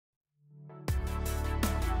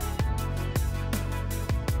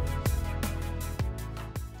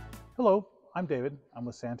Hello, I'm David. I'm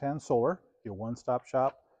with SanTan Solar, your one-stop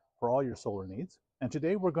shop for all your solar needs. And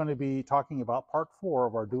today we're going to be talking about part 4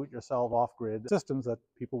 of our do-it-yourself off-grid systems that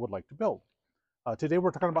people would like to build. Today we're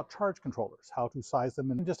talking about charge controllers, how to size them,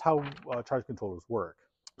 and just how charge controllers work.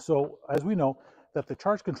 So as we know, that the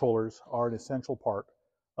charge controllers are an essential part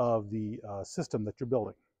of the system that you're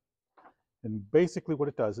building. And basically what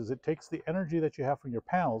it does is it takes the energy that you have from your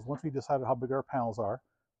panels. Once we decided how big our panels are,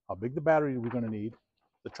 how big the battery we're going to need,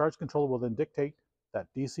 the charge controller will then dictate that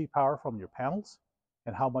DC power from your panels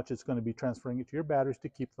and how much it's going to be transferring it to your batteries to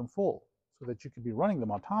keep them full so that you can be running them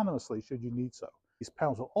autonomously should you need so. These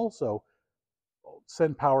panels will also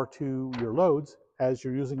send power to your loads as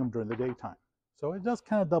you're using them during the daytime. So it does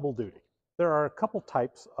kind of double duty. There are a couple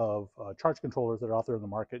types of charge controllers that are out there in the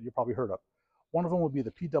market you've probably heard of. One of them would be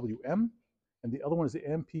the PWM and the other one is the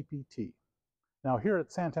MPPT. Now here at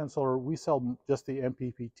SanTan Solar, we sell just the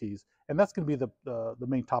MPPTs, and that's going to be the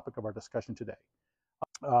main topic of our discussion today.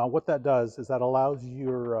 What that does is that allows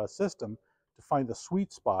your system to find the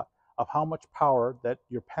sweet spot of how much power that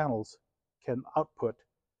your panels can output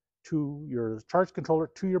to your charge controller,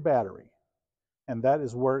 to your battery. And that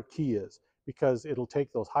is where key is, because it'll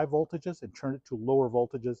take those high voltages and turn it to lower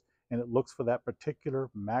voltages, and it looks for that particular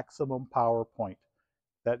maximum power point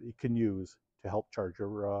that it can use to help charge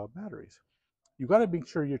your batteries. You've got to make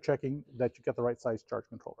sure you're checking that you get the right size charge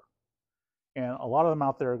controller. And a lot of them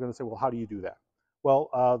out there are going to say, well, how do you do that? Well,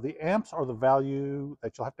 the amps are the value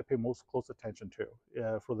that you'll have to pay most close attention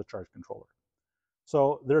to for the charge controller.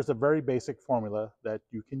 So there's a very basic formula that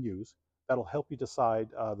you can use that'll help you decide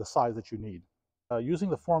the size that you need. Using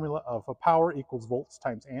the formula of power equals volts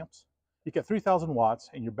times amps, you get 3,000 watts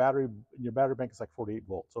and your battery bank is like 48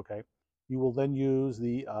 volts, okay? You will then use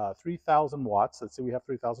the 3,000 watts, let's say we have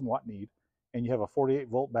 3,000 watt need, and you have a 48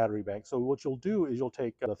 volt battery bank. So what you'll do is you'll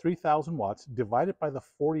take the 3,000 watts, divide it by the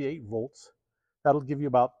 48 volts. That'll give you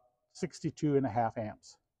about 62.5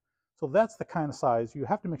 amps. So that's the kind of size. You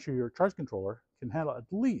have to make sure your charge controller can handle at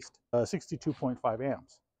least 62.5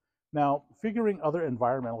 amps. Now, figuring other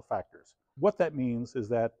environmental factors. What that means is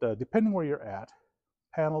that depending where you're at,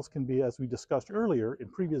 panels can be, as we discussed earlier in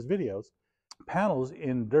previous videos, panels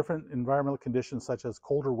in different environmental conditions such as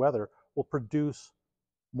colder weather will produce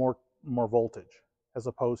more voltage, as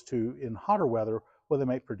opposed to in hotter weather where they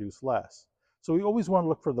might produce less. So we always want to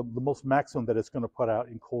look for the most maximum that it's going to put out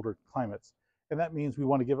in colder climates. And that means we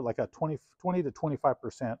want to give it like a 20 to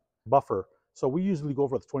 25% buffer. So we usually go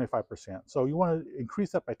for the 25%. So you want to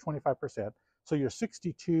increase that by 25%. So your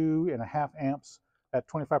 62.5 amps at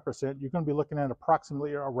 25%, you're going to be looking at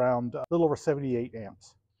approximately around a little over 78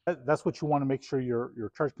 amps. That's what you want to make sure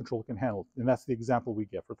your charge controller can handle. And that's the example we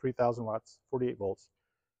get for 3,000 watts, 48 volts.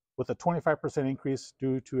 With a 25% increase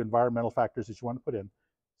due to environmental factors that you want to put in,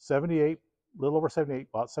 78, a little over 78,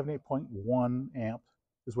 about 78.1 amp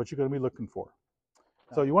is what you're going to be looking for.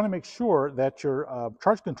 So you want to make sure that your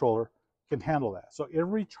charge controller can handle that. So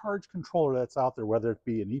every charge controller that's out there, whether it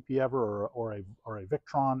be an EPEver or a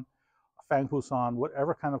Victron, a Fanghusan,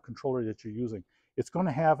 whatever kind of controller that you're using, it's going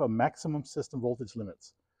to have a maximum system voltage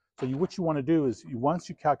limits. So what you want to do is, once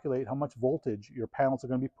you calculate how much voltage your panels are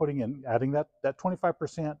going to be putting in, adding that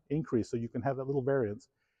 25% increase so you can have that little variance,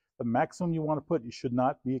 the maximum you want to put, you should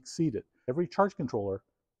not be exceeded. Every charge controller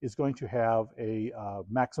is going to have a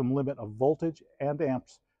maximum limit of voltage and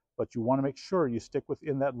amps, but you want to make sure you stick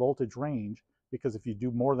within that voltage range, because if you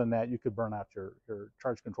do more than that, you could burn out your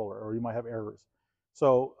charge controller, or you might have errors.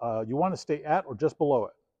 So you want to stay at or just below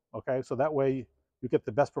it, okay? So that way you get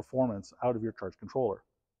the best performance out of your charge controller.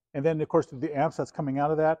 And then, of course, the amps that's coming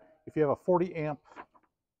out of that, if you have a 40 amp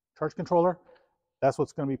charge controller, that's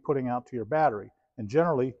what's going to be putting out to your battery. And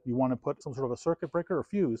generally, you want to put some sort of a circuit breaker or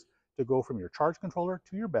fuse to go from your charge controller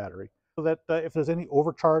to your battery, so that if there's any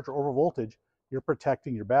overcharge or overvoltage, you're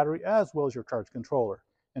protecting your battery as well as your charge controller.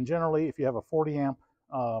 And generally, if you have a 40 amp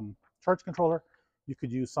charge controller, you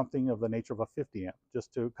could use something of the nature of a 50 amp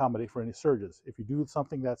just to accommodate for any surges. If you do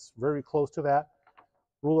something that's very close to that,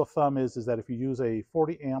 rule of thumb is that if you use a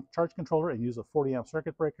 40 amp charge controller and use a 40 amp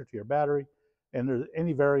circuit breaker to your battery, and there's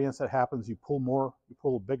any variance that happens, you pull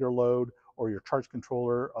a bigger load, or your charge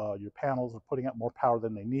controller, your panels are putting out more power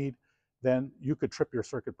than they need, then you could trip your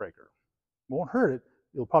circuit breaker. It won't hurt it.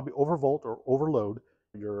 You'll probably overvolt or overload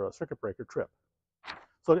your circuit breaker trip.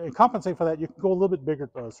 So to compensate for that, you can go a little bit bigger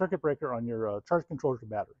circuit breaker on your charge controller to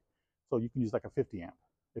battery. So you can use like a 50 amp.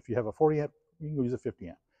 If you have a 40 amp, you can go use a 50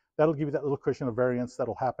 amp. That'll give you that little cushion of variance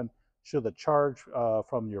that'll happen should the charge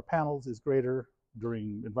from your panels is greater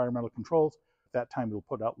during environmental controls. At that time, you'll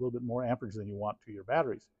put out a little bit more amperage than you want to your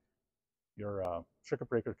batteries. Your circuit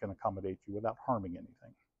breaker can accommodate you without harming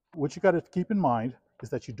anything. What you got to keep in mind is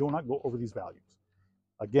that you do not go over these values.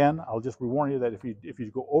 Again, I'll just warn you that if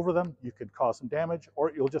you go over them, you could cause some damage,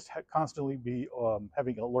 or you'll just constantly be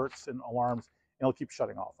having alerts and alarms, and it'll keep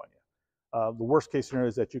shutting off on you. The worst case scenario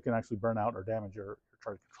is that you can actually burn out or damage your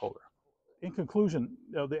charge controller. In conclusion,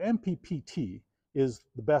 the MPPT is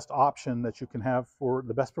the best option that you can have for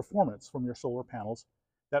the best performance from your solar panels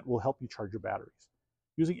that will help you charge your batteries.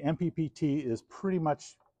 Using MPPT is pretty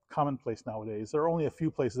much commonplace nowadays. There are only a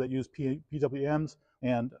few places that use PWMs,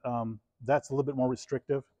 and that's a little bit more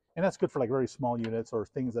restrictive. And that's good for like very small units or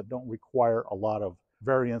things that don't require a lot of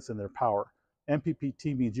variance in their power.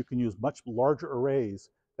 MPPT means you can use much larger arrays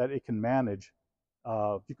that it can manage.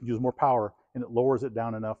 You can use more power, and it lowers it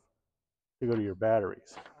down enough to go to your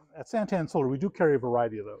batteries. At SanTan Solar, we do carry a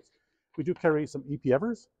variety of those. We do carry some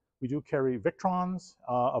EP-Evers. We do carry Victrons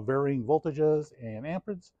of varying voltages and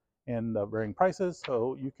amperage and varying prices,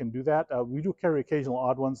 so you can do that. We do carry occasional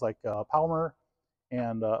odd ones like Palmer,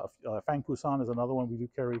 and Fang Pusan is another one we do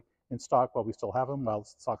carry in stock while we still have them, while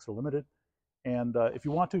stocks are limited. And if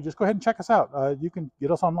you want to, just go ahead and check us out. You can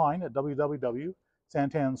get us online at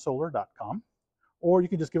www.santansolar.com, or you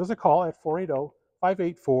can just give us a call at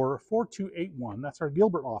 480-584-4281. That's our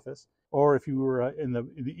Gilbert office. Or if you were in the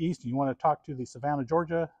east and you want to talk to the Savannah,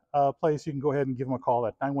 Georgia place, you can go ahead and give them a call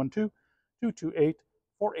at 912-228-4843,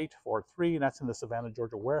 and that's in the Savannah,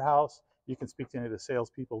 Georgia warehouse. You can speak to any of the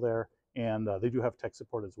salespeople there, and they do have tech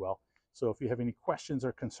support as well. So if you have any questions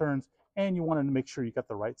or concerns and you want to make sure you got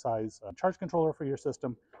the right size charge controller for your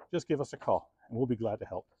system, just give us a call and we'll be glad to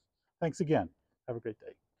help. Thanks again. Have a great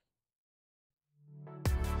day.